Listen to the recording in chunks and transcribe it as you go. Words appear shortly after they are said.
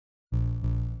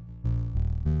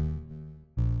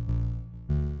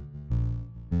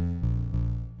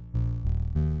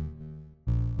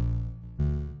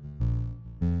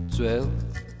ძველ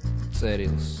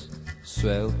წერილს,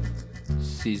 სველ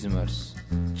სიზმარს,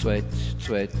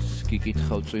 წვეთ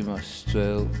გიკითხავ წვიმას,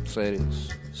 ძველ წერილს,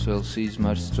 სველ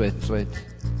სიზმარს, წვეთ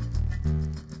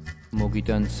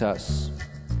მოგიდან ცას,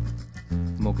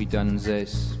 მოგიდან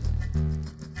მზეს,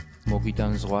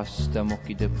 მოგიდან ზღვას და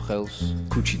მოკიდებ ხელს,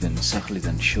 ქუჩიდან,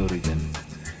 სახლიდან, შორიდან,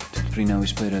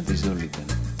 თვითმფრინავის ფერადი ზოლიდან,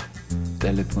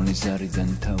 ტელეფონის ზარიდან,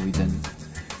 თავიდან,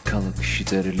 ქალაქში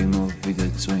წერილი მოვიდა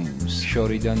წვიმს,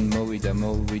 შორიდან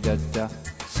მოვიდა და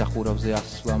სახურავზე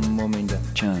ასვლა მომინდა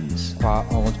ჩანს, სხვა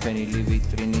ომოთფენილი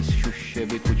ვიტრინის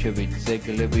შუშები, ქუჩები,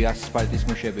 ძეგლები, ასფალტის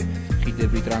მუშები,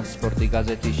 ხიდები, ტრანსპორტი,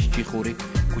 გაზეთის ჭიხური,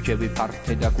 ქუჩები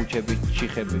ფართე და ქუჩები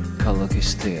ჩიხები, ქალაქის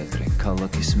თეატრი,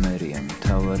 ქალაქის მერია,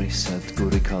 მთავარი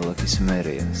სადგური ქალაქის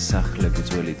მერია, სახლები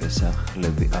ძველი და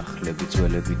სახლები, ახლები,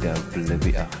 ძველები,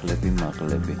 დაბლები, ახლები,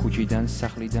 მაღლები, ქუჩიდან,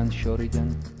 სახლიდან, შორიდან,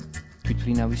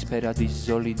 თვითმფრინავის ფერადის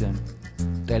ზოლიდან,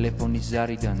 ტელეფონის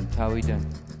ზარიდან, თავიდან,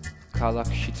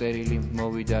 ქალაქში წერილი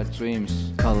მოვიდა წვიმს,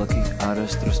 ქალაქი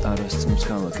არასდროს არასწმს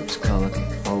ქალაქებს, ქალაქი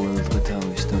ყოველ დღე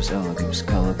თავის თავს ალაგებს,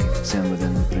 ქალაქი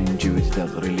ზემოდან ბრინჯივით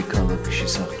დაყრილი, ქალაქში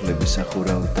სახლები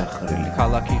სახურავ დახრილი,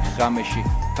 ქალაქი ღამეში,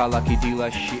 ქალაქი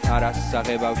დილაში, არა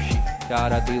საღებავში და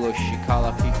არა დილოში,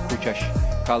 ქალაქი ქუჩაში,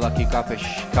 ქალაქი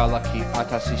კაფეში, ქალაქი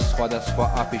 1000 სხვადასხვა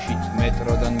აფიშით,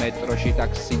 მეტროდან მეტროში,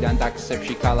 ტაქსიდან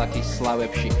ტაქსებში, ქალაქი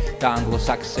სლავებში და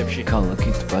ანგლოსაქსებში,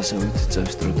 ქალაქი ტბასავით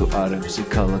წევს ტროტუარებზე,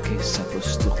 ქალაქი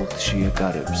საფოსტო ხუთშია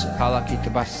კარებზე, ქალაქი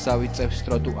ტბასავით წევს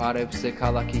ტროტუარებზე,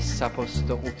 ქალაქი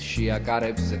საფოსტო ხუთშია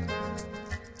კარებზე.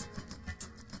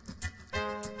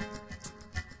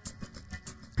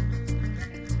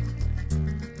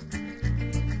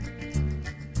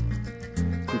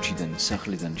 ქუჩიდან,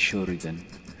 სახლიდან, შორიდან,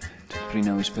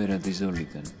 თვითმფრინავის ფერადი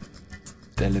ზოლიდან,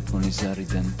 ტელეფონის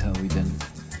ზარიდან, თავიდან,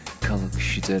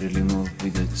 ქალაქში წერილი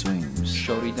მოვიდა წვიმს,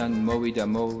 შორიდან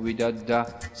მოვიდა და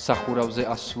სახურავზე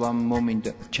ასვლა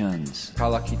მომინდა ჩანს,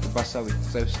 ქალაქი ტბასავით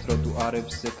წევს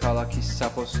ტროტუარებზე, ქალაქი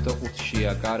საფოსტო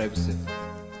ხუთშია კარებზე.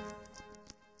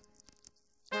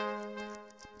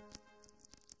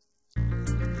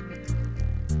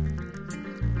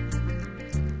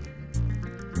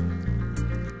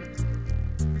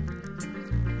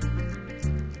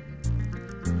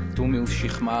 თუმილში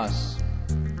ხმას,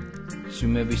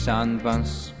 წვიმების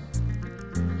ანბანს,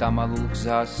 დამალულ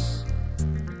გზას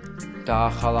და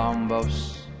ახალ ამბავს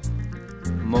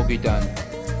მოგიდან,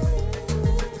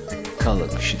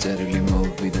 ქალაქში წერილი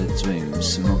მოვიდა წვიმს,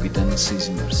 მოგიდან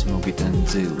სიზმარს, მოგიდან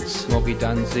ძილს,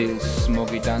 მოგიდან ძილს,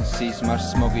 მოგიდან სიზმარს,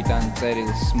 მოგიდან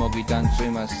წერილს, მოგიდან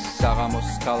წვიმას, საღამოს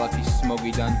ქალაქის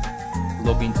მოგიდან,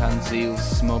 ლოგინთან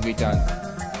ძილს, მოგიდან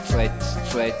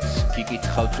წვეთ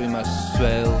გიკითხავ წვიმას,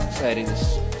 სველ წერილს,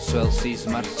 სველ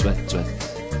სიზმარს, წვეთ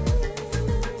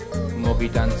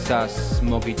მოგიდან ცას,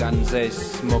 მოგიდან მზეს,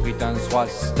 მოგიდან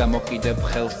ზღვას და მოკიდებ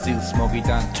ხელს ძილს,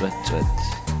 მოგიდან წვეთ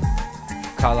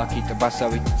ქალაქი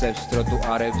ტბასავით წევს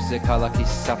ტროტუარებზე,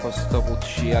 ქალაქის საფოსტო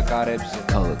ხუთშია კარებზე,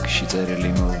 ქალაქში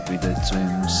წერილი მოვიდა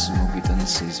წვიმს, მოგიდან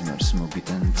სიზმარს,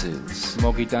 მოგიდან ძილს,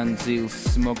 მოგიდან ძილს,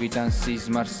 მოგიდან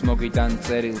სიზმარს, მოგიდან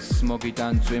წერილს,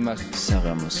 მოგიდან წვიმას,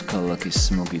 საღამოს ქალაქის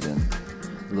მოგიდან,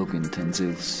 ლოგინთან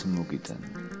ძილს მოგიდან,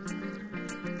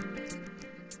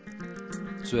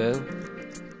 ძველ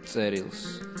წერილს,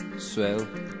 სველ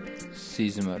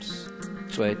სიზმარს,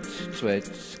 წვეთ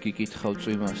გიკითხავ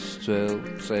წვიმას, ძველ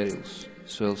წერილს,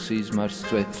 სველ სიზმარს,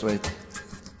 წვეთ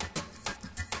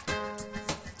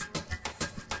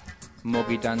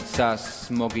მოგიდან ცას,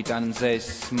 მოგიდან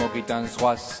მზეს, მოგიდან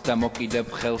ზღვას და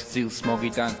მოკიდებ ხელს ძილს,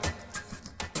 მოგიდან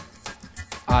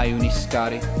აივნის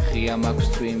კარი, ღია მაქვს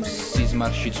წვიმს,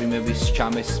 სიზმარში წვიმების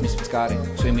ჩამესმის მწკარი,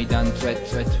 წვიმიდან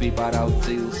წვეთ ვიპარავ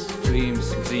ძილს, წვიმს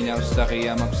მძინავს და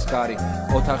ღია მაქვს კარი,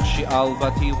 ოთახში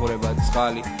ალბათ იღვრება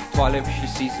წყალი, თვალებში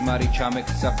სიზმარი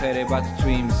ჩამექცა ფერებად,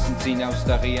 წვიმს მძინავს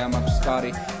და ღია მაქვს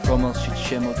კარი, რომელშიც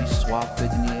შემოდის სხვა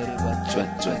ბედნიერება,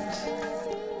 წვეთ